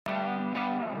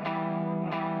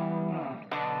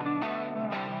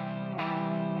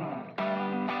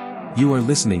You are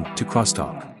listening to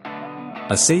Crosstalk,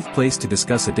 a safe place to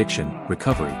discuss addiction,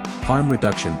 recovery, harm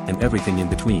reduction, and everything in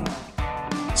between.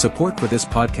 Support for this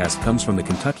podcast comes from the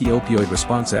Kentucky Opioid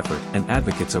Response Effort and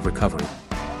Advocates of Recovery.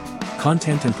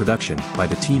 Content and production by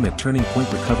the team at Turning Point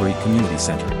Recovery Community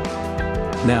Center.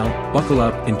 Now, buckle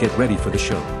up and get ready for the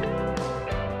show.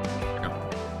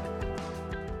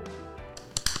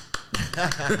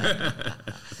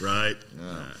 Right.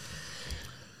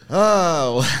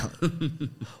 Oh,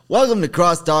 welcome to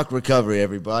Crosstalk Recovery,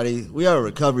 everybody. We are a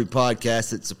recovery podcast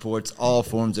that supports all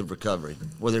forms of recovery,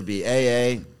 whether it be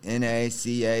AA, NA,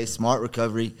 CA, Smart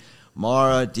Recovery,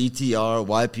 MARA, DTR,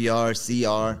 YPR,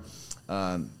 CR,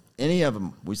 any of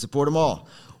them. We support them all.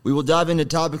 We will dive into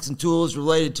topics and tools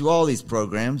related to all these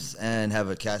programs and have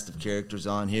a cast of characters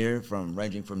on here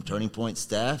ranging from Turning Point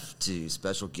staff to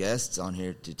special guests on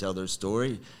here to tell their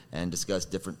story and discuss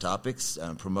different topics,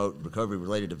 promote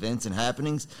recovery-related events and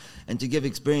happenings, and to give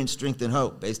experience, strength, and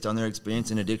hope based on their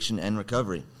experience in addiction and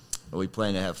recovery. We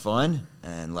plan to have fun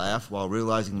and laugh while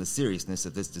realizing the seriousness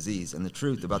of this disease and the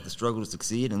truth about the struggle to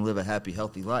succeed and live a happy,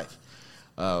 healthy life.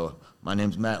 My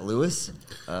name's Matt Lewis.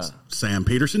 Sam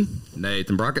Peterson.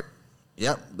 Nathan Brockett.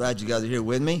 Yep, glad you guys are here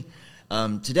with me.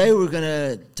 Today we're going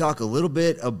to talk a little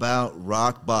bit about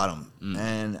rock bottom.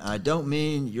 And I don't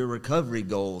mean your recovery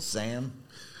goals, Sam.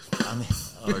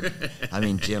 I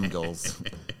mean gym goals.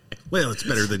 Well, it's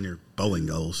better than your bowling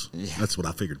goals. Yeah. That's what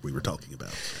I figured we were talking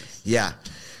about. Yeah.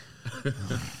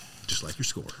 Just like your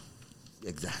score.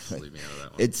 Exactly. Leave me out of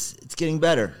that one. It's getting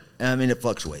better. I mean, it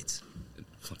fluctuates.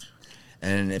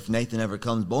 And if Nathan ever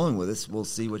comes bowling with us, we'll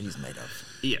see what he's made of.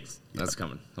 Yes, that's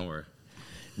coming. Don't worry.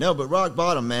 No, but rock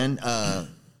bottom, man.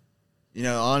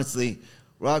 Honestly,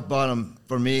 rock bottom,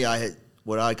 for me, I hit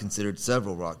what I considered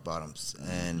several rock bottoms.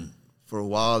 And for a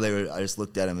while, I just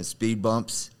looked at them as speed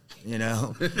bumps,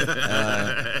 Yeah.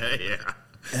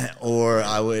 Or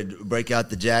I would break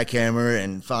out the jackhammer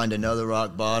and find another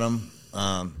rock bottom.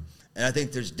 And I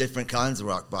think there's different kinds of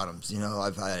rock bottoms.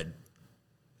 I've had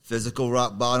physical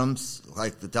rock bottoms,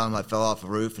 like the time I fell off a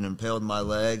roof and impaled my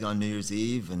leg on New Year's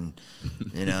Eve and,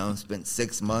 spent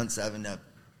 6 months having to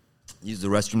use the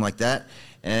restroom like that.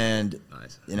 And,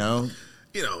 Nice.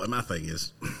 And my thing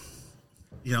is,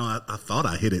 I thought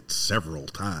I hit it several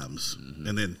times. Mm-hmm.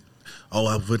 And then,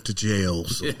 I went to jail,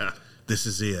 so this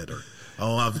is it. Or,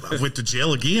 I went to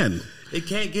jail again. It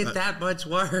can't get that much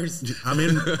worse. I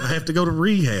have to go to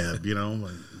rehab,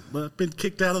 I've been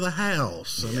kicked out of the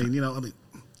house.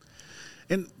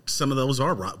 And some of those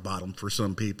are rock bottom for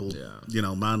some people.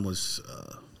 Yeah. Mine was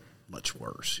much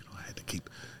worse. I had to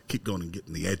keep going and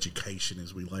getting the education,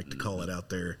 as we like to call it out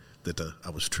there, that I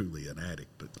was truly an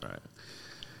addict. But right.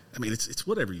 It's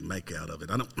whatever you make out of it.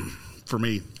 For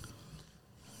me,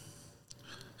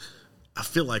 I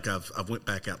feel like I've went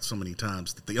back out so many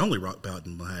times that the only rock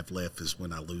bottom I have left is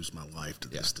when I lose my life to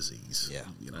this disease. Yeah,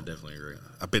 I definitely agree.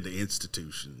 I've been to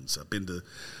institutions. I've been to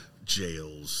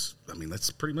jails.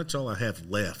 That's pretty much all I have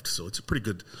left. So it's a pretty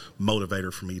good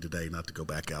motivator for me today not to go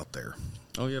back out there.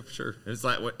 Oh yeah, for sure.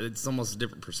 It's almost a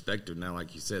different perspective now.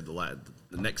 Like you said, the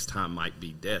next time might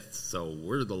be death. So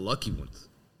we're the lucky ones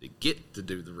that get to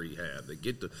do the rehab. They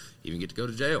get to go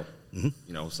to jail.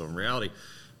 Mm-hmm. So in reality,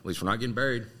 at least we're not getting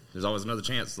buried. There's always another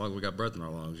chance as long as we got breath in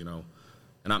our lungs. And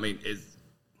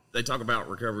they talk about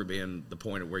recovery being the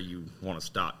point of where you want to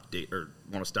stop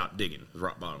digging, is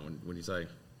rock bottom. When you say.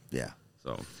 Yeah.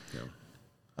 So,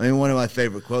 one of my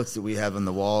favorite quotes that we have on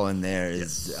the wall in there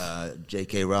is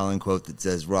J.K. Rowling quote that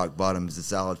says, "Rock bottom is a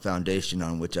solid foundation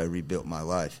on which I rebuilt my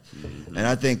life." Mm-hmm. And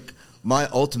I think my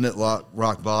ultimate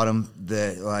rock bottom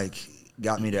that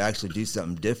got me to actually do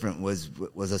something different was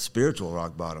a spiritual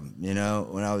rock bottom.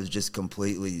 When I was just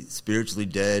completely spiritually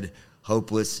dead,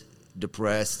 hopeless,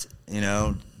 depressed,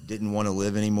 didn't want to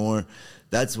live anymore.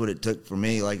 That's what it took for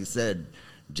me. Like I said,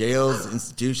 jails,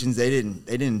 institutions, they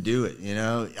didn't do it,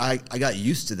 I got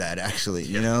used to that, actually,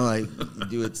 you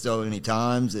do it so many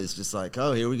times, it's just like,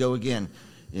 oh, here we go again,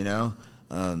 I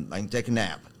can take a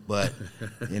nap. But,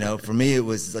 for me, it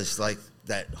was just like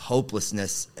that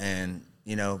hopelessness. And,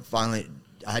 finally,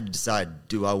 I had to decide,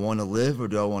 do I want to live or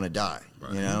do I want to die,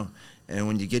 right. And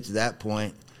when you get to that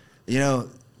point,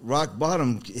 rock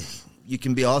bottom, you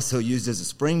can be also used as a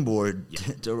springboard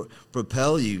to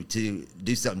propel you to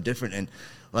do something different. And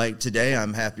today,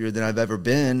 I'm happier than I've ever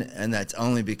been, and that's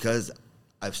only because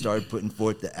I've started putting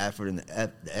forth the effort and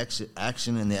the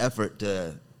action and the effort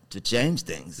to change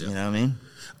things. You know what I mean?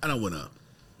 I know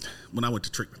when I went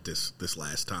to treatment this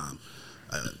last time,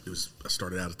 I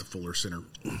started out at the Fuller Center.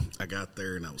 I got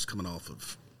there and I was coming off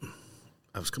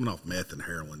meth and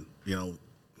heroin. I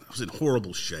was in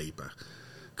horrible shape. I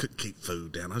couldn't keep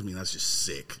food down. I mean, I was just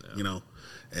sick, you know.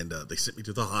 And they sent me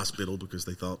to the hospital because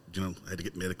they thought, you know, I had to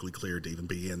get medically cleared to even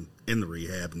be in the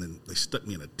rehab. And then they stuck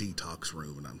me in a detox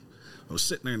room. And I was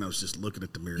sitting there and I was just looking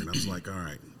at the mirror and I was like, all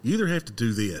right, you either have to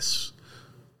do this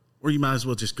or you might as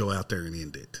well just go out there and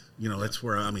end it. You know, that's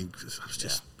where, I mean, 'cause I was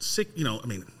just sick, you know, I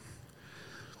mean,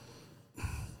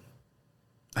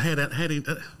 I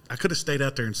could have stayed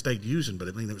out there and stayed using, but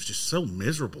I mean, it was just so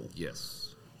miserable.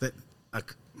 Yes. That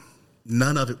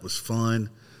none of it was fun.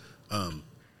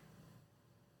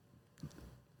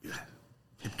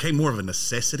 It became more of a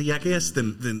necessity, I guess,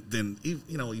 than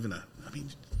you know, even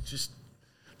just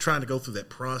trying to go through that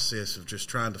process of just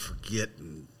trying to forget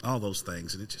and all those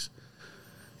things. And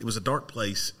it was a dark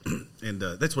place, and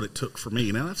that's what it took for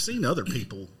me. Now, I've seen other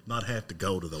people not have to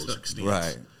go to those extents.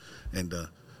 Right. And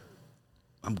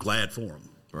I'm glad for them.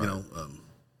 Right. You know,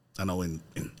 I know in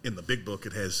the big book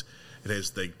it has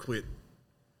they quit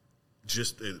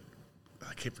just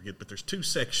I can't forget, but there's two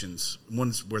sections.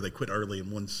 One's where they quit early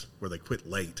and one's where they quit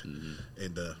late. Mm-hmm.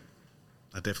 And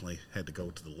I definitely had to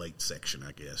go to the late section,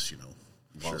 I guess, you know.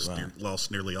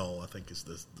 Lost nearly all, I think, is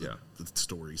the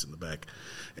stories in the back.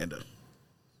 And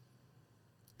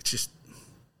it's just,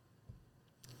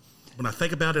 when I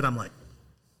think about it, I'm like,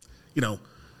 you know,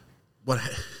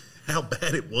 how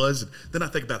bad it was. And then I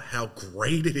think about how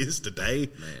great it is today.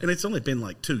 Man. And it's only been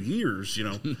like 2 years, you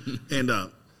know. And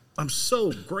I'm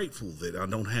so grateful that I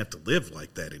don't have to live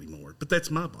like that anymore. But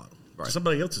that's my bottom. Right.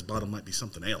 Somebody else's bottom might be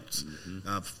something else.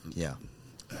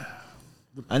 Mm-hmm.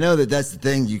 I know that's the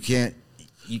thing. You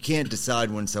can't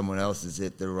decide when someone else is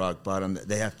at their rock bottom.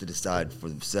 They have to decide for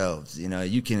themselves. You know,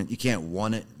 you can't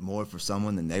want it more for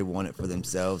someone than they want it for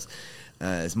themselves.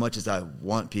 As much as I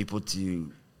want people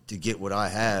to get what I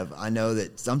have, I know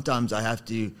that sometimes I have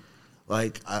to,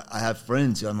 like, I have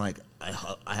friends who I'm like,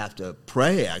 I have to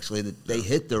pray, actually, that they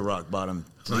hit their rock bottom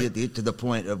to get to the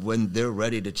point of when they're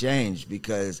ready to change,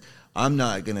 because I'm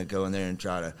not going to go in there and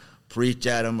try to preach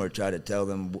at them or try to tell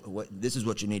them this is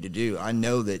what you need to do. I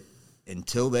know that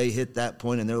until they hit that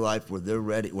point in their life where they're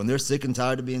ready, when they're sick and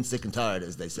tired of being sick and tired,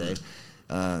 as they say,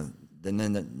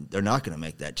 then they're not going to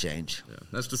make that change. Yeah,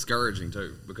 that's discouraging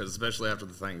too, because especially after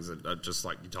the things that just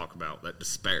like you talk about, that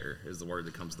despair is the word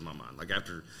that comes to my mind. Like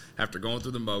after going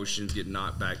through the motions, getting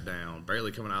knocked back down,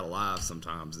 barely coming out alive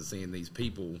sometimes, and seeing these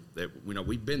people that, you know,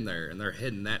 we've been there and they're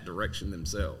heading that direction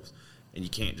themselves, and you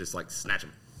can't just like snatch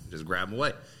them, just grab them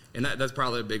away. And that's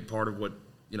probably a big part of what,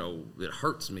 you know, it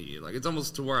hurts me. Like, it's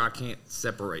almost to where I can't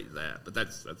separate that, but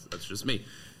that's just me.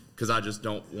 Because I just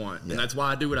don't want, and that's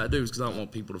why I do what I do, is because I don't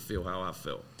want people to feel how I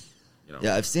feel. You know?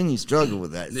 Yeah, I've seen you struggle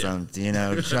with that. You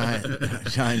know,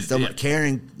 trying so much,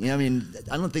 caring. You know, I mean,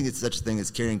 I don't think it's such a thing as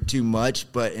caring too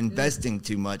much, but investing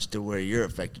too much to where you're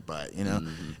affected by it. You know,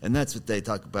 and that's what they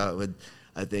talk about with.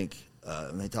 I think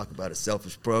when they talk about a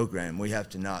selfish program, we have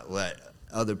to not let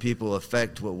other people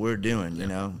affect what we're doing. You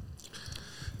know.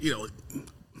 You know,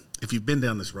 if you've been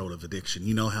down this road of addiction,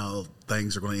 you know how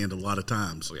things are going to end a lot of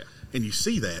times. Oh, yeah. And you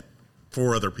see that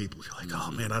for other people. You're like,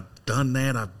 oh, man, I've done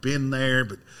that. I've been there.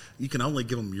 But you can only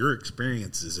give them your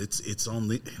experiences. It's on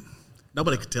the –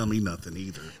 nobody could tell me nothing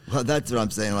either. Well, that's what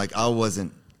I'm saying. Like, I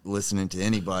wasn't listening to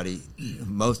anybody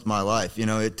most of my life. You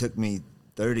know, it took me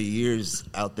 30 years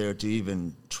out there to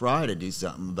even try to do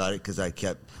something about it, because I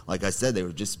kept – like I said, they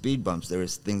were just speed bumps. There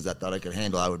was things I thought I could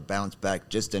handle. I would bounce back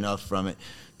just enough from it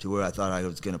to where I thought I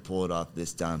was going to pull it off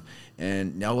this time.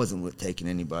 And I wasn't taking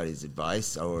anybody's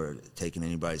advice or taking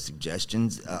anybody's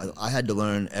suggestions. I had to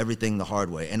learn everything the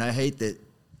hard way. And I hate that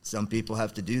some people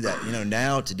have to do that. You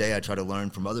know, today I try to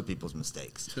learn from other people's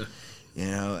mistakes. You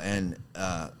know, and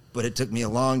but it took me a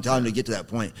long time to get to that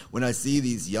point. When I see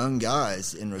these young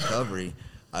guys in recovery,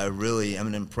 I really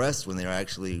am impressed when they're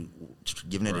actually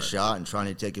giving it a shot and trying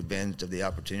to take advantage of the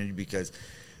opportunity, because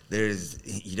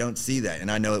you don't see that.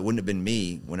 And I know it wouldn't have been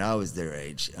me when I was their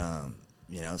age.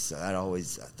 You know, so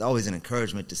it's always an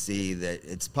encouragement to see that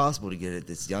it's possible to get it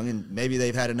this young, and maybe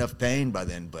they've had enough pain by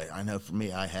then, but I know for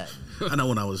me, I hadn't. I know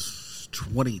when I was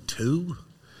 22,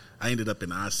 I ended up in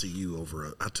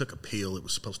ICU I took a pill. It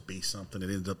was supposed to be something. It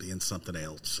ended up being something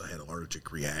else. I had an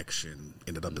allergic reaction,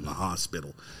 ended up in the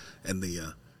hospital. And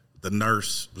the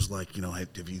nurse was like, you know, have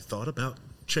you thought about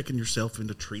checking yourself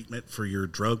into treatment for your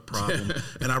drug problem?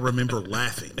 And I remember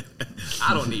laughing.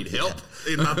 I don't need help.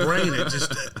 In my brain, it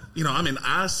just, you know, I'm in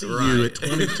ICU at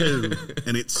 22,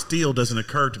 and it still doesn't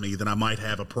occur to me that I might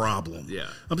have a problem. Yeah.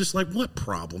 I'm just like, what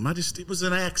problem? It was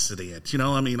an accident. You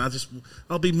know, I mean,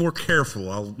 I'll be more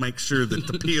careful. I'll make sure that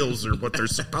the pills are what they're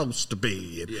supposed to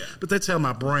be. But that's how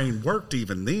my brain worked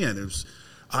even then. It was,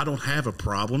 I don't have a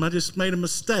problem. I just made a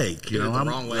mistake. You know, I'm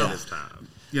the wrong way this time.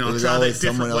 You know, it was try always that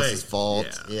different someone way. else's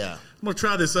fault. Yeah. I'm going to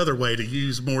try this other way to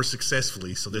use more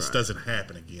successfully so this doesn't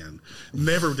happen again.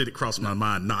 Never did it cross my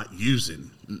mind not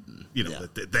using, you know,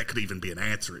 that could even be an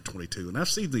answer at 22. And I've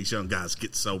seen these young guys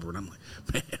get sober, and I'm like,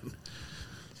 man,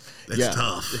 that's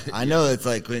tough. I know it's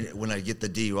like when I get the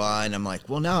DUI, and I'm like,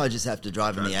 well, now I just have to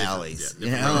drive in the alleys.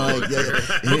 You know, like,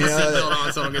 seatbelt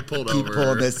on so I don't get pulled keep over.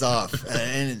 pulling this off.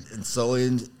 And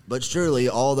slowly, but surely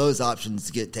all those options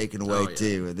get taken away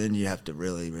too. And then you have to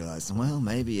really realize, well,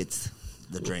 maybe it's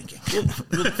the drinking.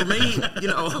 Well, for me, you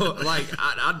know, like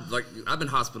I've been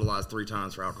hospitalized 3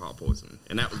 times for alcohol poisoning,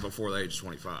 and that was before the age of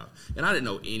 25. And I didn't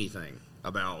know anything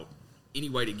about any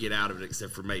way to get out of it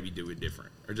except for maybe do it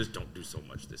different, or just don't do so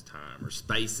much this time, or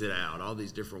space it out, all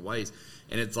these different ways.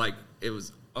 And it's like it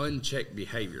was unchecked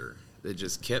behavior that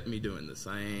just kept me doing the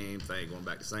same thing, going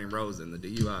back the same roads, and the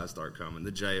DUIs start coming,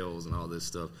 the jails and all this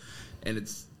stuff. And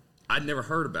I'd never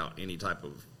heard about any type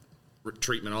of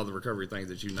treatment, all the recovery things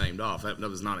that you named off. That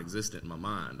was non-existent in my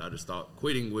mind. I just thought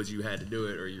quitting was you had to do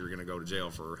it, or you were going to go to jail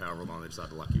for however long they decided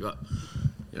to lock you up.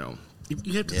 You know,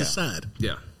 you have to decide.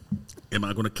 Yeah. Am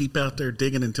I going to keep out there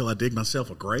digging until I dig myself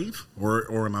a grave,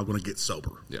 or am I going to get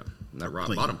sober? Yeah, that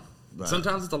rock bottom. Right.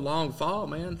 Sometimes it's a long fall,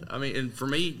 man. I mean, and for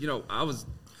me, you know, I was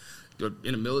in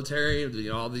the military, you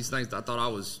know, all these things.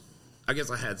 I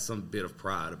guess I had some bit of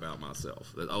pride about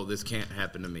myself that, this can't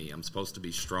happen to me. I'm supposed to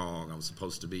be strong. I'm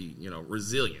supposed to be, you know,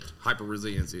 resilient. Hyper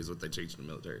resiliency is what they teach in the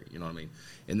military. You know what I mean?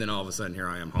 And then all of a sudden, here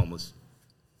I am, homeless.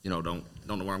 You know, don't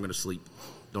know where I'm going to sleep.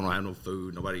 Don't have no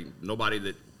food. Nobody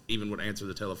that even would answer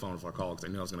the telephone if I called, because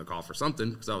they knew I was going to call for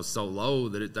something, because I was so low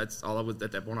that that's all I was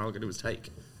at that point. All I could do was take.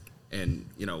 And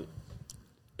you know,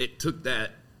 it took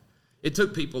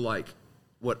people like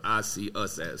what I see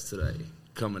us as today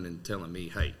coming and telling me,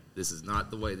 hey, this is not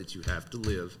the way that you have to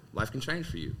live. Life can change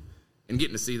for you. And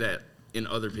getting to see that in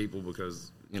other people,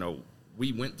 because, you know,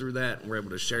 we went through that and we're able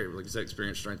to share it, like you said,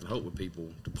 experience, strength, and hope with people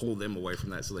to pull them away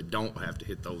from that so they don't have to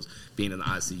hit those being in the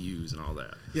ICUs and all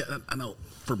that. Yeah, I know.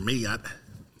 For me,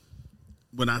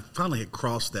 when I finally had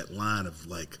crossed that line of,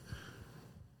 like,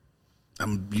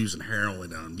 I'm using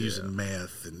heroin and I'm using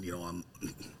meth, and, you know,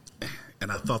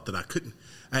 and I thought that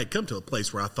I had come to a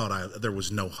place where I thought there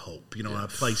was no hope. You know, I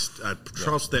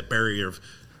crossed that barrier of,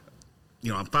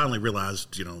 you know, I finally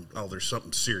realized, you know, there's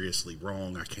something seriously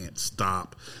wrong. I can't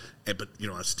stop. But, you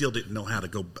know, I still didn't know how to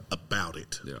go about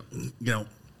it. Yeah. You know,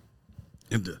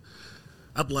 and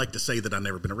I'd like to say that I've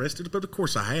never been arrested, but of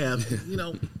course I have, you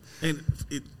know. And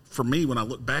for me, when I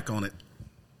look back on it,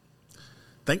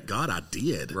 thank God I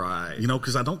did. Right. You know,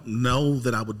 because I don't know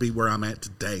that I would be where I'm at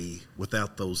today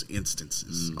without those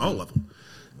instances, all of them.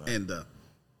 Right. And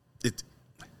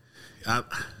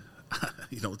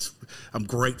you know, I'm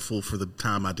grateful for the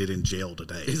time I did in jail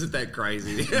today. Isn't that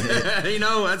crazy? You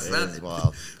know, that's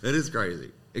wild. That is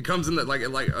crazy. It comes in like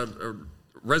a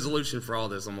resolution for all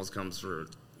this almost comes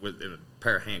with a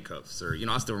pair of handcuffs, or, you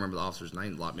know, I still remember the officer's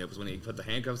name that locked me up, because when he put the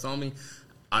handcuffs on me,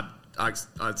 I'd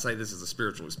say this is a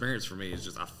spiritual experience for me. It's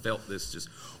just I felt this just,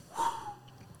 whew,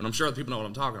 and I'm sure other people know what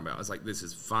I'm talking about. It's like, this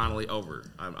is finally over.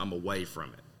 I'm away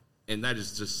from it, and that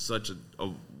is just such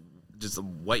a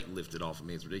weight lifted off of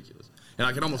me. It's ridiculous, and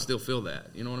I can almost still feel that.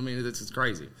 You know what I mean? It's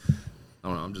crazy. I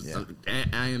don't know.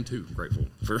 I am too grateful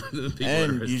for the people.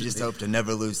 And you just hope to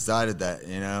never lose sight of that.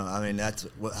 You know, I mean, that's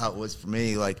how it was for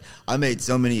me. Like, I made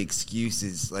so many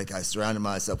excuses. Like, I surrounded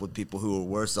myself with people who were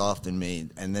worse off than me,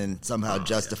 and then somehow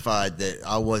justified that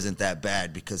I wasn't that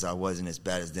bad because I wasn't as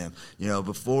bad as them. You know,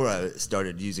 before I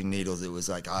started using needles, it was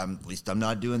like, at least I'm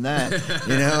not doing that.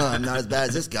 You know, I'm not as bad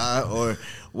as this guy, or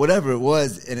whatever it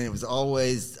was. And it was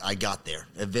always, I got there.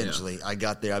 Eventually, I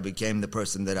got there. I became the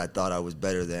person that I thought I was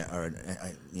better than, or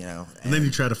you know. And then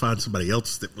you try to find somebody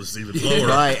else that was even lower.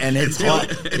 Right, and until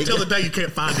the day you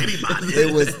can't find anybody.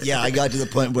 It was, I got to the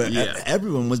point where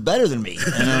everyone was better than me. And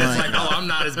it's like, I'm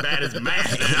not as bad as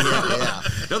Matt now.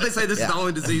 Don't they say this is the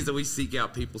only disease that we seek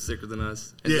out people sicker than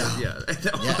us? And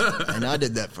and I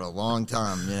did that for a long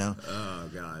time, you know. Oh,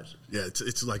 gosh. Yeah,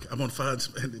 it's like, I'm going to find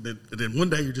some, and then one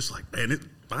day you're just like, man,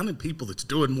 finding people that's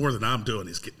doing more than I'm doing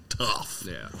is getting tough.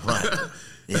 Yeah. Right.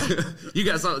 Yeah. You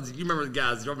guys you remember the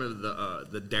guys, you remember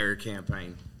the DARE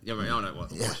campaign? You know, I don't know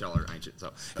what y'all are ancient.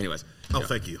 So, anyways.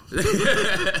 Thank you.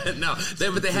 No,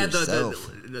 but they had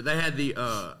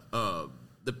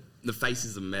the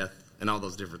faces of meth and all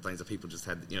those different things that people just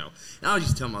had, you know. And I was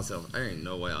just telling myself, there ain't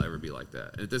no way I'll ever be like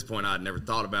that. And at this point, I'd never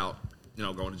thought about, you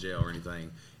know, going to jail or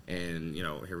anything. And, you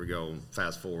know, here we go,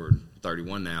 fast forward,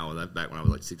 31 now, that back when I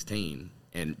was like 16.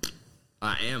 And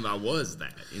I was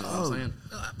that, you know what I'm saying?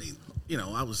 I mean, you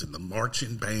know, I was in the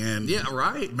marching band. Yeah,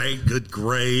 right. Made good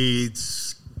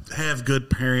grades. have good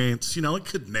parents. You know, it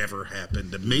could never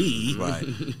happen to me. Right.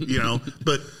 You know,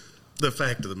 but the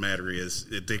fact of the matter is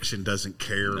addiction doesn't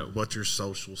care what your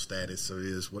social status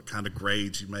is, what kind of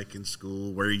grades you make in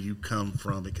school, where you come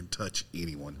from. It can touch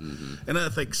anyone. Mm-hmm. And I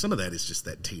think some of that is just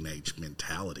that teenage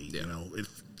mentality. You know,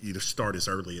 if you start as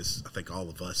early as I think all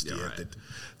of us did,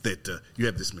 that you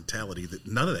have this mentality that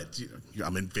none of that,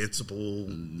 I'm invincible,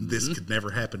 mm-hmm. this could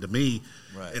never happen to me.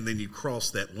 Right. And then you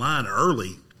cross that line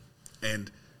early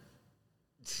and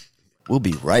we'll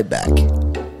be right back.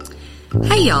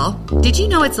 Hey y'all, did you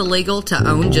know it's illegal to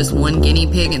own just one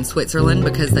guinea pig in Switzerland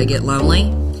because they get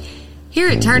lonely? Here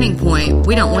at Turning Point,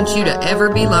 we don't want you to ever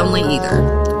be lonely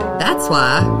either. That's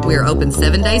why we're open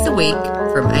 7 days a week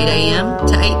from 8 a.m.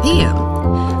 to 8 p.m.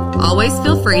 Always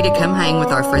feel free to come hang with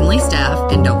our friendly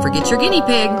staff, and don't forget your guinea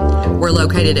pig. We're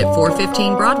located at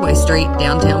 415 Broadway Street,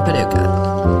 downtown Paducah.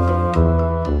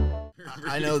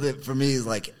 I know that for me,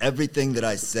 like everything that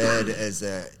I said as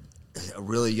a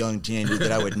really young teenager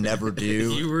that I would never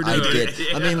do, I did.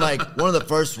 Yeah. I mean, like one of the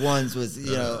first ones was,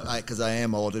 because I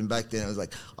am old, and back then it was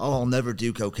like, oh, I'll never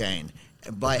do cocaine.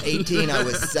 And by 18, I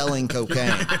was selling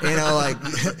cocaine.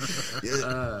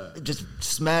 Just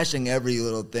smashing every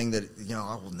little thing that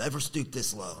I will never stoop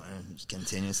this low, and just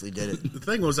continuously did it. The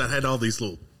thing was, I had all these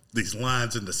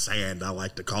lines in the sand. I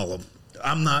like to call them.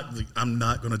 I'm not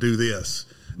going to do this.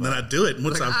 And then I do it, and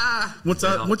once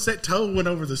that toe went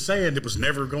over the sand, it was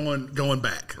never going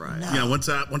back. Right. No. Once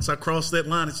I crossed that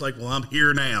line, it's like, well, I'm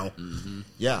here now. Mm-hmm.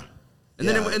 Yeah. And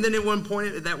then at one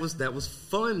point that was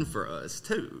fun for us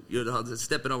too.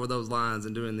 Stepping over those lines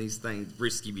and doing these things,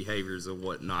 risky behaviors or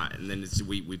whatnot. And then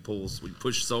we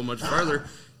push so much further.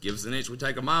 Give us an inch, we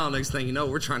take a mile. Next thing you know,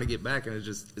 we're trying to get back, and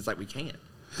it's like we can't.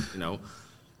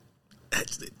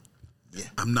 That's it. Yeah.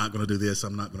 I'm not going to do this.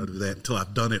 I'm not going to do that until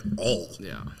I've done it all.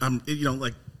 Yeah. I'm,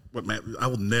 like what Matt. I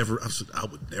would never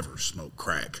smoke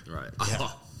crack. Right. Yeah.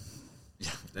 Yeah.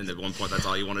 And at one point, that's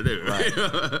all you want to do. Right.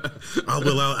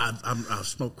 I'll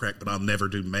smoke crack, but I'll never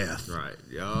do meth. Right.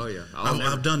 Oh yeah.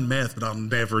 I've done meth, but I'll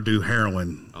never do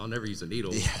heroin. I'll never use a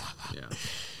needle. Yeah. Yeah.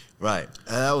 Right.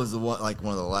 That was one of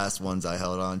the last ones I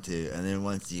held on to. And then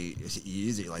once you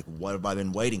use it, like, what have I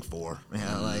been waiting for?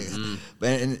 And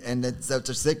it's such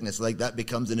a sickness. Like, that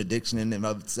becomes an addiction in and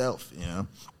of itself,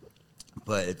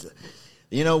 But, it's,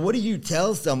 what do you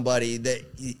tell somebody that,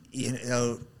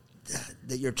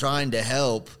 that you're trying to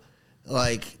help?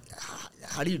 Like,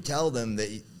 how do you tell them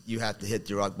that you have to hit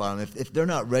the rock bottom? If they're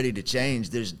not ready to change,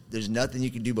 there's nothing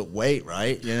you can do but wait,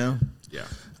 right? Yeah.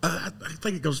 I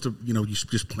think it goes to, you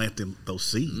just plant those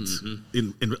seeds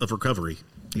of recovery.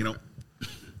 I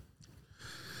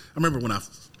remember when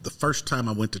the first time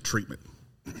I went to treatment,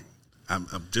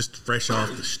 I'm just fresh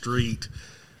off the street.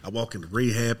 I walk into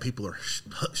rehab. People are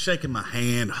shaking my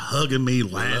hand, hugging me,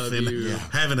 laughing,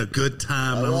 having a good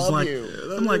time. And I was like,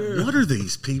 what are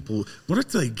these people? What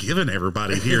are they giving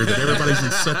everybody here that everybody's in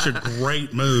such a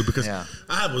great mood? Because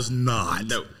I was not.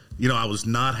 No. I was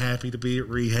not happy to be at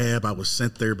rehab. I was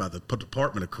sent there by the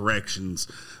Department of Corrections.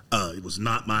 It was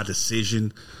not my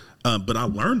decision, but I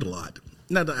learned a lot.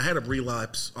 Now, I had a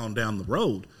relapse on down the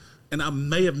road, and I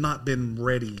may have not been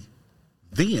ready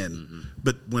then,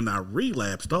 but when I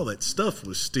relapsed, all that stuff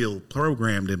was still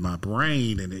programmed in my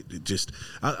brain, and it just,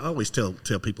 I always tell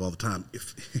people all the time,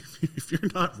 if you're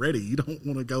not ready, you don't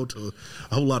want to go to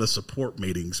a whole lot of support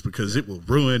meetings, because it will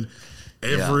ruin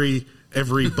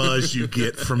every buzz you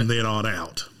get from then on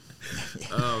out.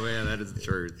 Oh, man, that is the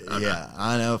truth.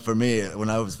 I know. For me, when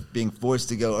I was being forced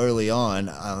to go early on,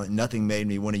 nothing made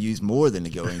me want to use more than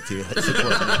going to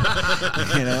support.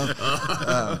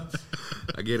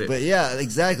 I get it. But yeah,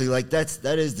 exactly. Like that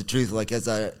is the truth. Like, as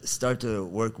I start to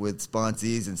work with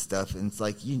sponsees and stuff, and it's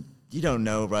like you don't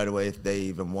know right away if they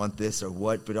even want this or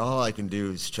what, but all I can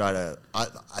do is try to, I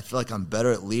feel like I'm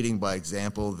better at leading by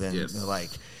example than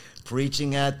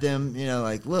preaching at them,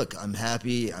 like, look, I'm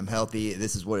happy, I'm healthy,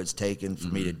 this is what it's taken for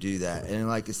me to do that. And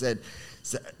like I said,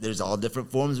 there's all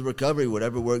different forms of recovery.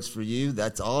 Whatever works for you,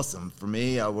 that's awesome. For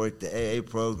me, I work the AA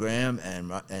program,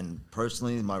 and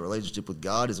personally, my relationship with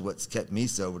God is what's kept me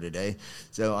sober today.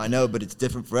 So I know, but it's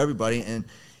different for everybody. And,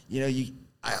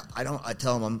 I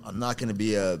tell them I'm not going to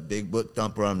be a big book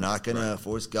thumper. I'm not going to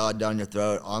force God down your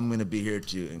throat. I'm going to be here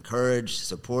to encourage,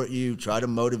 support you, try to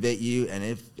motivate you. And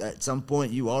if at some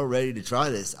point you are ready to try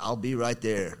this, I'll be right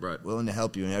there, willing to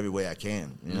help you in every way I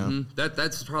can.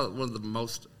 That's probably one of the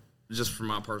most, just from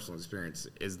my personal experience,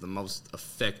 is the most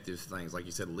effective things. Like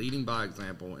you said, leading by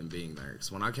example and being there.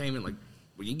 Because when I came in, like,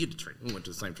 when you get to treatment, we went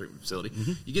to the same treatment facility,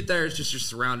 you get there, it's just you're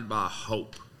surrounded by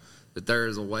hope that there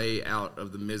is a way out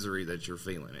of the misery that you're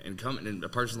feeling. And a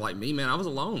person like me, man, I was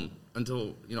alone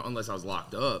until, unless I was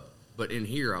locked up. But in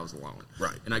here, I was alone.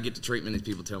 Right. And I get to treatment, these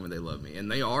people tell me they love me. And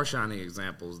they are shining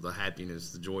examples, the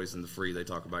happiness, the joys, and the free they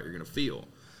talk about you're going to feel.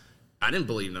 I didn't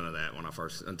believe none of that when I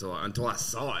first, until I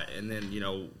saw it. And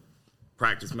then,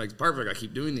 practice makes perfect. I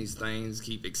keep doing these things,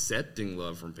 keep accepting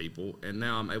love from people, and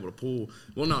now I'm able to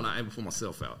not able to pull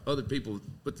myself out. Other people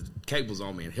put the cables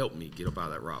on me and help me get up out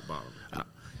of that rock bottom.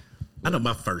 I know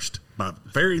my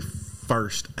very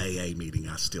first AA meeting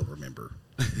I still remember.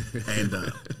 And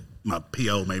my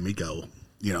PO made me go,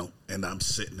 and I'm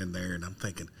sitting in there and I'm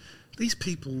thinking, these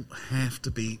people have to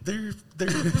be, they're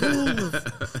full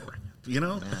of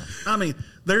Yeah. I mean,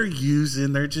 they're just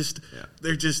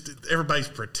everybody's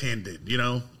pretending,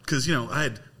 because I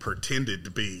had pretended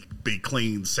to be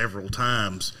clean several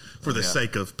times for the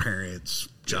sake of parents,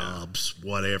 jobs,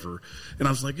 whatever. And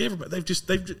I was like, everybody,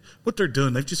 what they're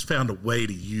doing, they've just found a way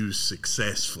to use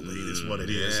successfully is what it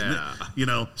is.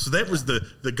 Yeah. So that was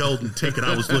the golden ticket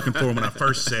I was looking for when I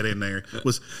first sat in there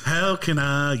was, how can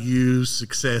I use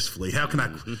successfully? How can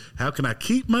I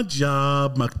keep my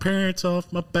job, my parents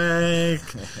off my back,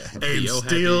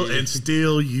 and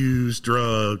still use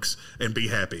drugs and be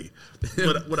happy?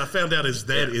 But what I found out is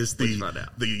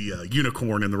the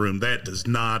unicorn in the room. That does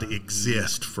not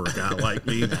exist for a guy like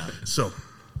me. So,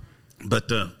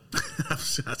 but I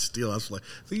was like,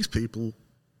 these people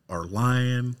are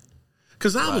lying.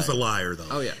 Because I was a liar, though.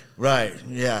 Oh, yeah. Right,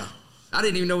 yeah. I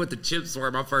didn't even know what the chips were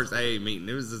at my first AA meeting.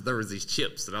 There was these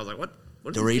chips, and I was like, what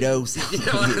Doritos?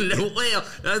 Well,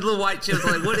 those little white chips.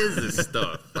 I'm like, what is this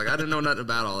stuff? Like, I didn't know nothing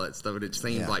about all that stuff, and it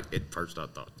seemed like, at first I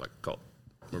thought, like, cult.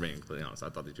 We're being completely honest. I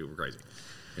thought these people were crazy,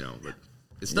 but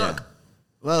it stuck. Yeah.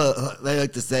 Well, they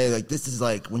like to say, like, this is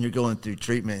like when you're going through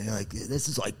treatment, you're like, this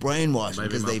is like brainwashing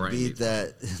because they beat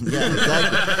that. Yeah,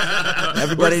 exactly.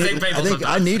 Everybody, I think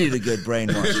I needed a good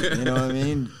brainwashing. You know what I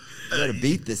mean? You got to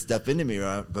beat this stuff into me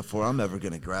before I'm ever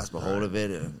going to grasp a hold of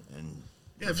it and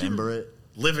remember it.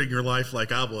 Living your life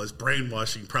like I was,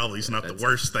 brainwashing probably is not the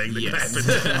worst thing that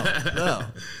could happen. No.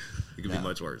 It could be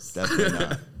much worse. Definitely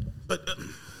not. But,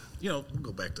 we'll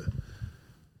go back to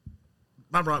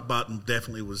my rock bottom.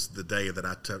 Definitely was the day that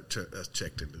I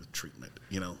checked into the treatment.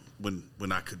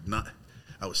 When I could not,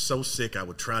 I was so sick. I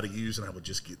would try to use, and I would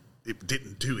just it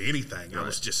didn't do anything. Right. I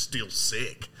was just still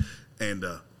sick, and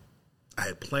I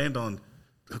had planned on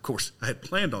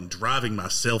driving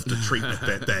myself to treatment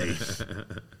that day.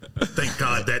 Thank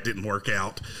God that didn't work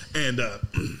out, and I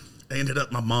ended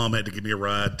up. My mom had to give me a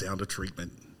ride down to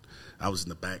treatment. I was in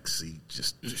the back seat,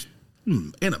 just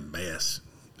in a mess.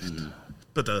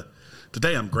 But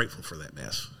today I'm grateful for that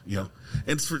mess,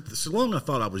 And for so long I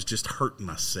thought I was just hurting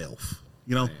myself,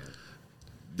 I'm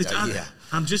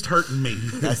just hurting me.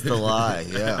 That's the lie,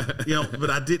 yeah. But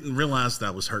I didn't realize that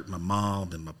I was hurting my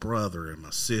mom and my brother and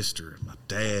my sister and my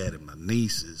dad and my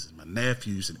nieces and my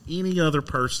nephews and any other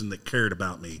person that cared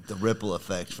about me. The ripple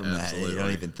effect from that you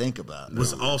don't even think about.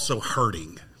 Was also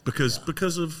hurting because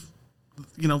of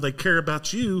they care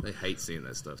about you. They hate seeing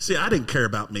that stuff. See, I didn't care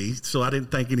about me, so I didn't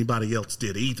think anybody else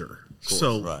did either.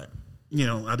 So, right.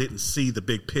 I didn't see the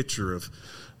big picture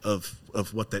of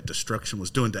what that destruction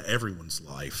was doing to everyone's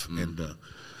life. Mm-hmm.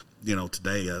 And,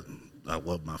 today I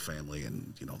love my family,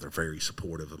 and, they're very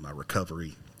supportive of my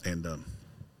recovery. And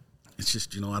it's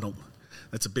just,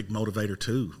 that's a big motivator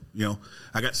too.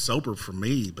 I got sober for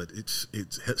me, but it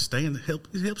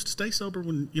helps to stay sober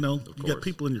when, you got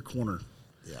people in your corner.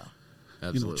 Yeah.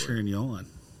 Absolutely. Cheering you on.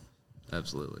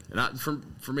 Absolutely. And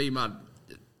for me,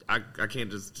 I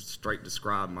can't just straight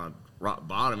describe my rock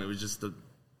bottom. It was just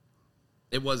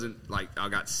it wasn't like I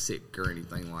got sick or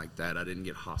anything like that. I didn't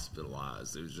get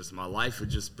hospitalized. It was just my life had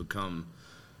just become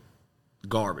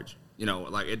garbage.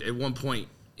 Like at one point,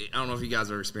 I don't know if you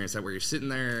guys ever experienced that where you're sitting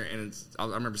there and I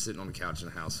remember sitting on the couch in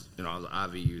the house. I was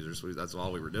an IV user, so that's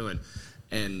all we were doing.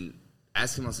 And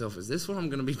asking myself, is this what I'm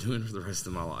going to be doing for the rest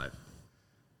of my life?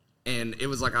 And it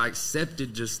was like I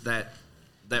accepted just that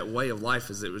way of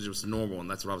life as it was just normal, and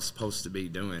that's what I was supposed to be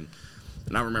doing.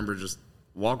 And I remember just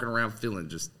walking around feeling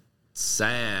just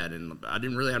sad, and I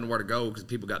didn't really have nowhere to go because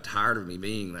people got tired of me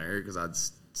being there because I'd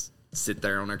sit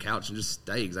there on their couch and just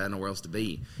stay because I had nowhere else to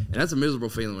be. And that's a miserable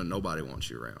feeling when nobody wants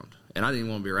you around. And I didn't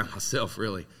want to be around myself,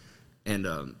 really. And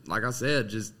like I said,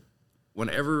 just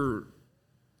whenever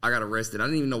I got arrested, I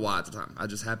didn't even know why at the time. I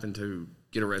just happened to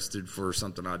get arrested for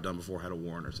something I'd done before, had a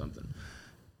warrant or something.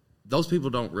 Those people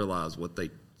don't realize what they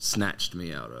snatched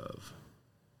me out of.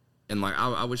 And, like,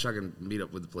 I wish I could meet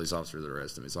up with the police officer that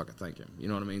arrested me so I could thank him. You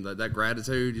know what I mean? That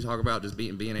gratitude you talk about, just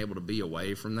being able to be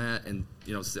away from that and,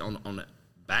 on the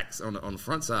back, on the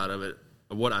front side of it,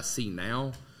 of what I see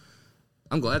now,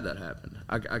 I'm glad that happened.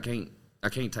 I can't I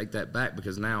can't take that back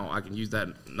because now I can use that.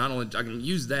 Not only I can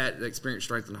use that experience,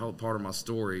 strength, and whole part of my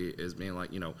story as being like,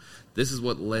 this is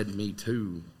what led me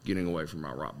to getting away from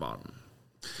my rock bottom.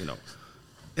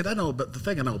 And I know, but the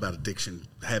thing I know about addiction,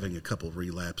 having a couple of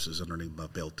relapses underneath my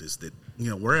belt, is that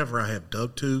wherever I have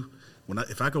dug to,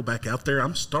 if I go back out there,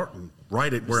 I'm starting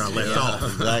right at where I left off.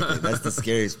 Exactly, that's the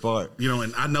scariest part.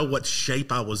 And I know what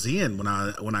shape I was in when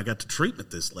I got to treatment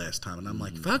this last time, and I'm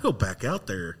like, if I go back out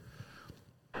there,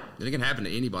 and it can happen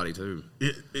to anybody too.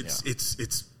 It's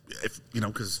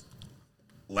because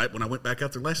when I went back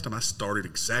out there last time, I started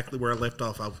exactly where I left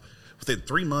off. Within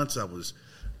 3 months, I was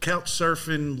couch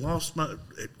surfing,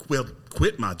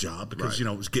 quit my job because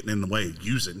it was getting in the way of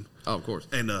using. Oh, of course.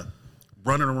 And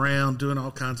running around doing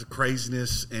all kinds of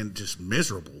craziness and just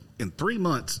miserable in 3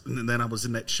 months, and then I was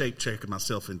in that shape checking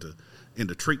myself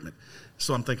into treatment.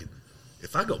 So I'm thinking,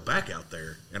 if I go back out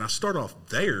there and I start off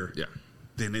there,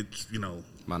 then it's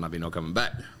might not be no coming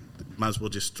back. Might as well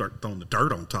just start throwing the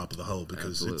dirt on top of the hole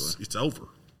because it's over.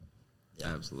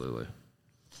 Yeah. Absolutely.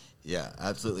 Yeah,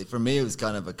 absolutely. For me, it was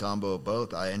kind of a combo of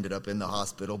both. I ended up in the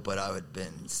hospital, but I had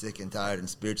been sick and tired and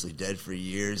spiritually dead for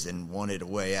years and wanted a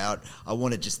way out. I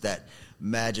wanted just that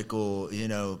magical,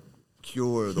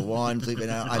 cure, the wand.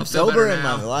 I'm sober in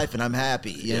my life and I'm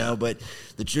happy, you know. But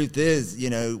the truth is,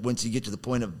 once you get to the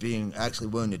point of being actually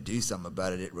willing to do something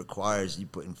about it, it requires you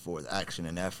putting forth action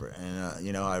and effort.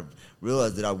 And, I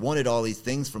realized that I wanted all these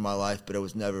things for my life, but I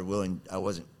was never willing. I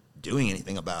wasn't doing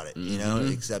anything about it,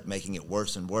 except making it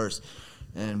worse and worse.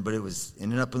 But it was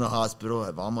ending up in the hospital.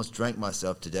 I've almost drank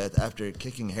myself to death after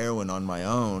kicking heroin on my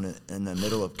own in the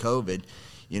middle of COVID,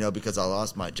 because I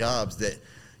lost my jobs that,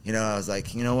 I was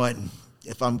like, you know what,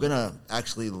 if I'm going to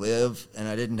actually live, and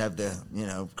I didn't have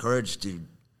the, courage to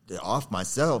off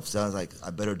myself. So I was like, I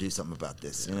better do something about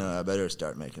this. I better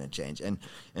start making a change. And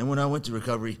when I went to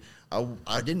recovery,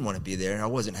 I didn't want to be there. I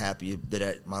wasn't happy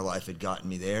that my life had gotten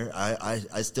me there.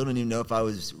 I still didn't even know if I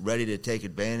was ready to take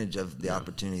advantage of the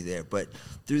opportunity there. But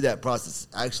through that process,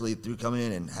 actually through coming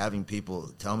in and having people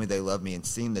tell me they love me and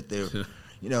seeing that they're,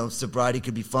 sobriety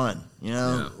could be fun,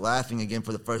 laughing again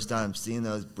for the first time, seeing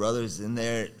those brothers in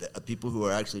there, people who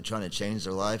are actually trying to change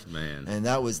their life. Man. And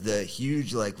that was the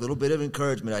huge, little bit of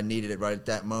encouragement I needed right at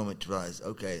that moment to realize,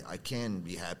 okay, I can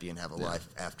be happy and have a life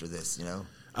after this,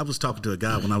 I was talking to a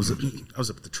guy when I was up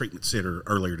at the treatment center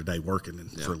earlier today working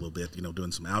for a little bit,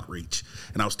 doing some outreach.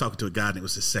 And I was talking to a guy, and it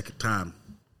was his second time,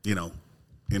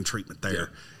 in treatment there. Yeah.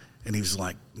 And he was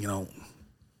like,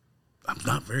 I'm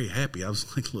not very happy. I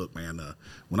was like, look, man,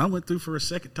 when I went through for a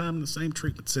second time in the same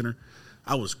treatment center,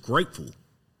 I was grateful.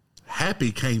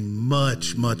 Happy came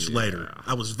much, much later.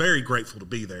 I was very grateful to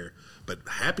be there, but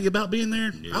happy about being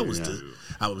there, I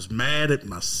was mad at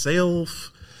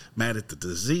myself, mad at the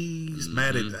disease,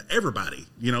 mad at everybody,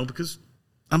 because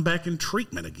I'm back in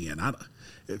treatment again.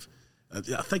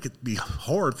 I think it'd be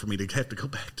hard for me to have to go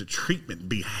back to treatment and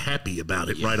be happy about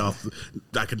it right off.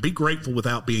 I can be grateful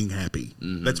without being happy.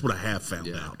 That's what I have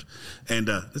found out. And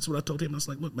that's what I told him. I was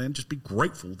like, look, man, just be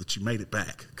grateful that you made it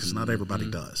back because not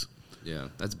everybody does. Yeah,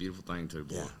 that's a beautiful thing too,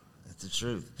 boy. Yeah, that's the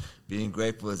truth. Being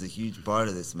grateful is a huge part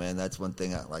of this, man. That's one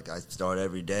thing I start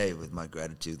every day with my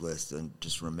gratitude list and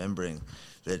just remembering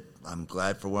that I'm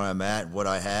glad for where I'm at, what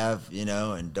I have,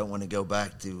 and don't want to go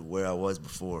back to where I was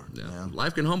before. Yeah.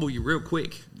 Life can humble you real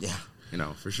quick. Yeah.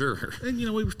 For sure. And,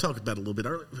 we were talking about it a little bit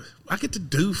earlier. I get to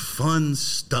do fun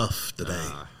stuff today.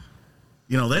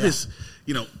 That is,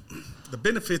 the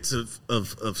benefits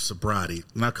of sobriety,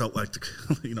 and I call it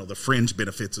the fringe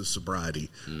benefits of sobriety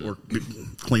or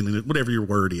cleaning it, whatever your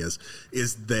word is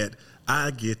that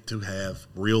I get to have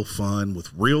real fun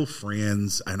with real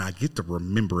friends, and I get to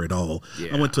remember it all.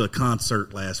 Yeah. I went to a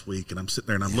concert last week, and I'm sitting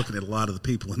there, and I'm looking at a lot of the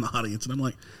people in the audience, and I'm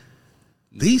like,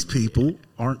 these people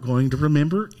aren't going to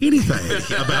remember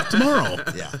anything about tomorrow.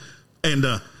 Yeah. And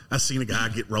I seen a guy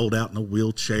get rolled out in a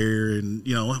wheelchair, and,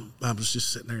 I was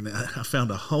just sitting there, and I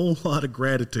found a whole lot of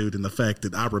gratitude in the fact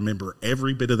that I remember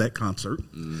every bit of that concert.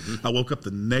 I woke up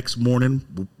the next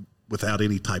morning without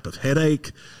any type of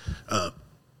headache.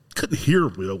 Couldn't hear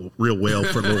real well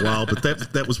for a little while, but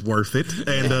that was worth it.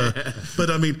 And but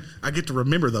I mean, I get to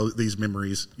remember these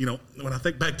memories. When I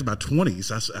think back to my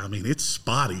 20s, I mean, it's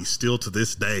spotty still to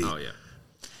this day. Oh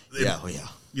yeah,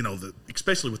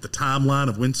 Especially with the timeline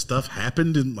of when stuff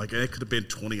happened, and it could have been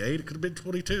 28, it could have been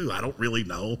 22. I don't really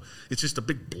know. It's just a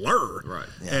big blur. Right.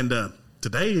 Yeah. And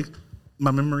today, my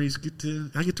memories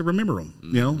I get to remember them,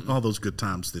 you know, all those good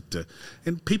times that,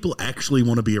 and people actually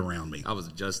want to be around me. I was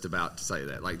just about to say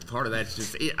that. Like, part of that's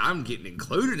just I'm getting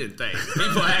included in things.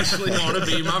 People actually want to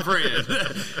be my friend.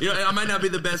 You know, I might not be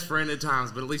the best friend at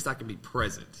times, but at least I can be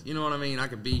present. You know what I mean? I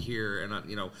can be here, and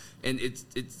and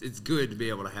it's good to be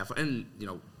able to have fun. And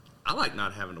I like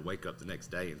not having to wake up the next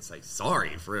day and say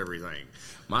sorry for everything.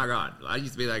 My God, I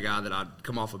used to be that guy that I'd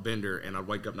come off a bender and I'd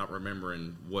wake up not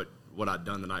remembering what I'd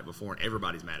done the night before, and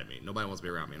everybody's mad at me. Nobody wants to be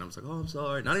around me, and I'm just like, oh, I'm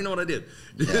sorry. And I didn't know what I did.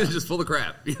 Yeah. Just full of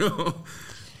crap,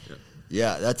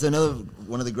 Yeah, that's another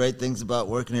one of the great things about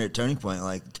working here at Turning Point,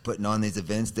 like putting on these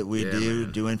events that we do,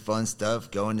 man. Doing fun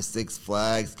stuff, going to Six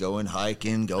Flags, going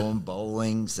hiking, going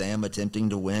bowling, Sam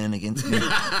attempting to win against me,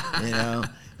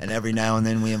 And every now and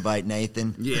then we invite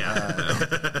Nathan. Yeah.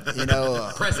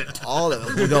 Present.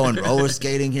 We're going roller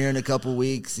skating here in a couple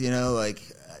weeks,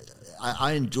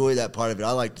 I enjoy that part of it.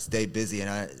 I like to stay busy,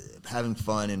 and having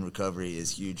fun in recovery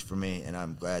is huge for me, and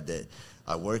I'm glad that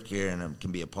I work here and I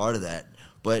can be a part of that.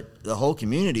 But the whole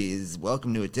community is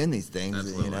welcome to attend these things,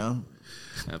 Absolutely.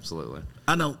 Absolutely.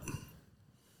 I know.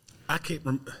 I can't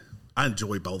remember. I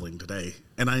enjoy bowling today,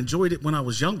 and I enjoyed it when I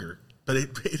was younger, but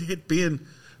it had been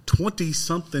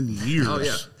 20-something years. Oh,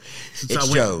 yeah. Since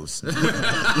it shows.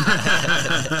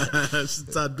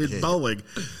 Since I'd been bowling.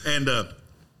 And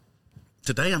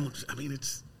today,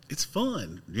 it's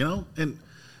fun, and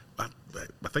I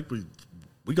think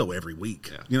we go every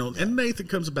week, and Nathan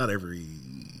comes about every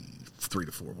 3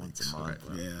 to 4 weeks. A month.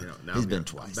 Yeah. Now He's been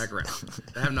twice. Back around.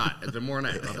 I have not. It's been more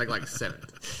than that. I think like 7,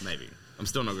 maybe. I'm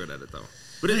still no good at it, though.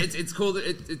 But it's cool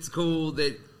that it's cool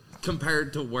that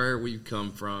compared to where we've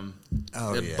come from,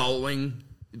 bowling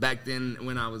back then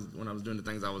when I was doing the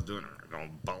things I was doing,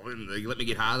 going bowling, they let me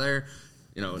get high there.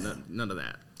 None of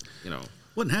that.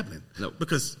 Wasn't happening. No.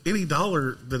 Because any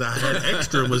dollar that I had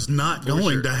extra was not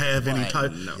going to have any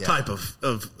type of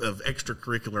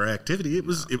extracurricular activity. It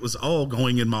was all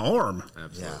going in my arm.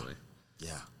 Absolutely.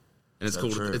 Yeah. And it's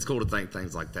cool. It's cool to think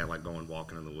things like that, like going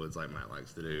walking in the woods, like Matt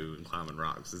likes to do, and climbing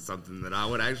rocks. It's something that I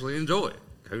would actually enjoy.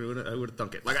 Who would have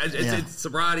thunk it? Like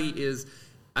sobriety is.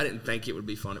 I didn't think it would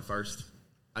be fun at first.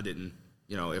 I didn't,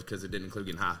 because it didn't include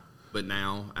getting high. But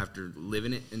now, after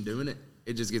living it and doing it,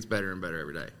 it just gets better and better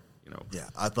every day. Yeah,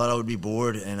 I thought I would be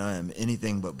bored, and I am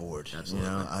anything but bored. Absolutely.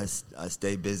 I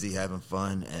stay busy having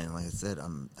fun, and like I said,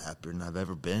 I'm happier than I've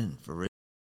ever been, for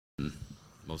real.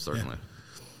 Most certainly.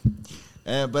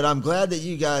 But I'm glad that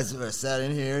you guys sat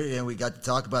in here and we got to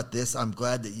talk about this. I'm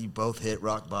glad that you both hit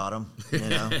rock bottom,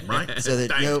 Right? So that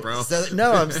Thanks, bro.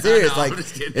 No, I'm serious. No, like, I'm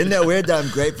just kidding. isn't that weird that I'm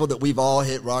grateful that we've all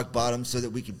hit rock bottom so that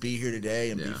we could be here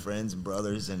today and be Yeah. friends and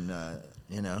brothers and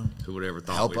Who would ever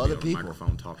thought help we'd other be on a people.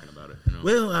 microphone talking about it?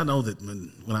 Well, I know that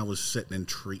when I was sitting in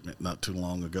treatment not too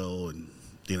long ago, and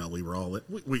we were all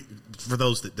we for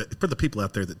the people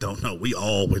out there that don't know, we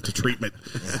all went to treatment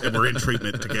and we're in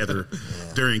treatment together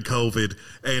during COVID,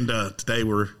 and today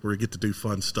we get to do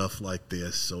fun stuff like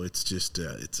this. So it's just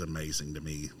it's amazing to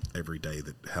me every day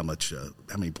that how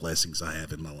many blessings I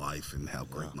have in my life and how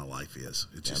great my life is.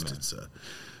 It's just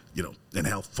and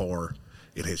how far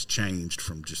it has changed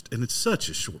from and it's such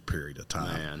a short period of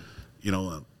time.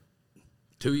 Man.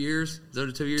 2 years? Is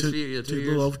that 2 years for you? Yeah, 2 years.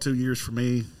 A little over 2 years for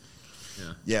me.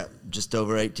 Yeah, just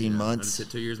over 18 months. I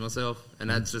did 2 years myself, and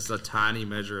that's just a tiny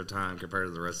measure of time compared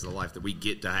to the rest of the life that we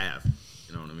get to have.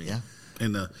 You know what I mean? Yeah.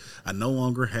 And I no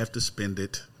longer have to spend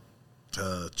it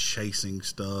chasing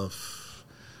stuff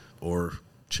or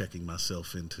checking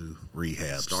myself into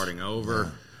rehab. Starting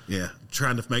over. Yeah,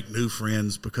 trying to make new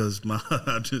friends because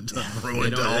I just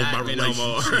ruined all my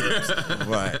relationships.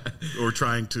 Right. Or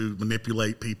trying to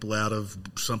manipulate people out of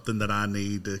something that I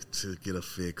need to get a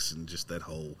fix, and just that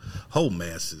whole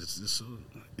mess.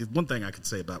 One thing I could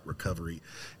say about recovery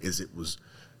is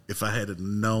if I had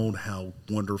known how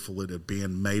wonderful it had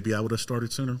been, maybe I would have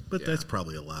started sooner. But that's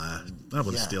probably a lie. I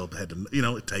would have still had to.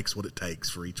 It takes what it takes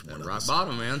for each one of rock us.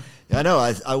 Bottom, man. Yeah, I know.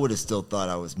 I would have still thought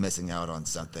I was missing out on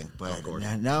something, but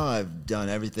now I've done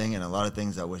everything, and a lot of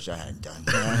things I wish I hadn't done.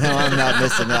 Now I'm not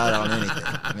missing out on anything.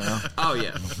 Oh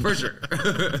yeah, for sure. I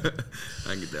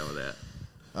can get down with that.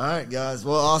 All right, guys.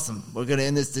 Well, awesome. We're going to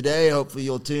end this today. Hopefully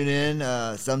you'll tune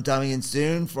in sometime again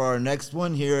soon for our next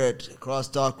one here at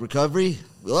Crosstalk Recovery.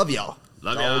 We love y'all.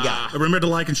 Love That's all we y'all. got. Remember to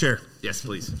like and share. Yes,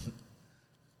 please.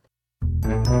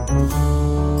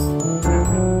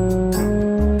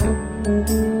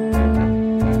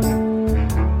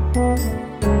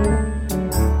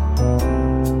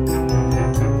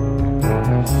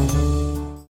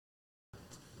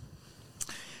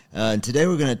 and today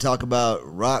we're going to talk about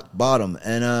rock bottom.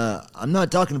 And I'm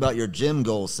not talking about your gym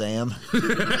goal, Sam.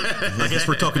 I guess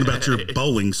we're talking about your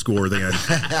bowling score then.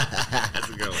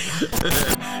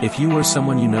 If you or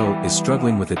someone you know is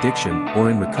struggling with addiction or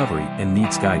in recovery and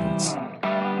needs guidance,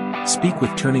 speak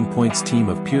with Turning Point's team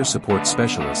of peer support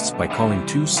specialists by calling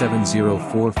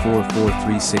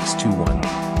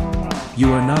 270-444-3621.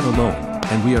 You are not alone,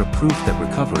 and we are proof that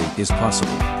recovery is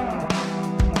possible.